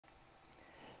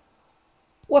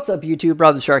What's up, YouTube?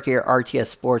 Rob the Shark here, RTS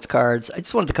Sports Cards. I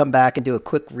just wanted to come back and do a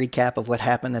quick recap of what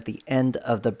happened at the end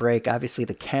of the break. Obviously,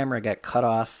 the camera got cut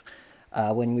off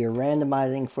when we were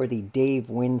randomizing for the Dave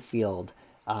Winfield.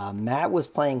 Matt was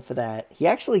playing for that. He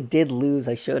actually did lose.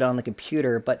 I showed on the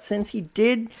computer, but since he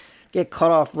did get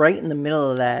cut off right in the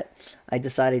middle of that, I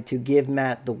decided to give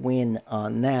Matt the win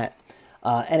on that.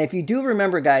 And if you do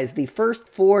remember, guys, the first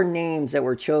 4 names that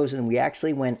were chosen, we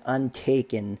actually went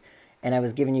untaken. And I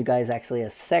was giving you guys actually a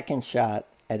second shot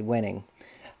at winning.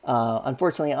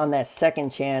 Unfortunately, on that second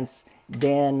chance,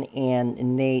 Dan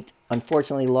and Nate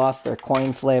unfortunately lost their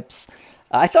coin flips.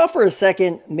 I thought for a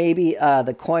second maybe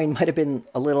the coin might have been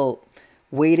a little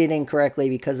weighted incorrectly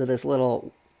because of this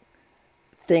little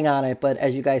thing on it. But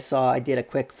as you guys saw, I did a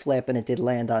quick flip and it did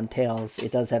land on tails.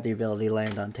 It does have the ability to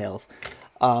land on tails.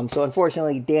 So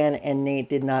unfortunately, Dan and Nate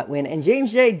did not win. And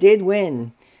James J did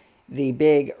win the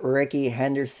big Rickey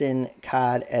Henderson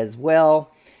card as well.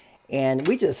 And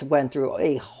we just went through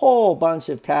a whole bunch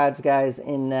of cards, guys,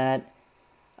 in that.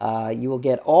 You will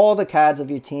get all the cards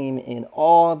of your team in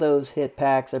all those hit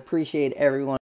packs. I appreciate everyone.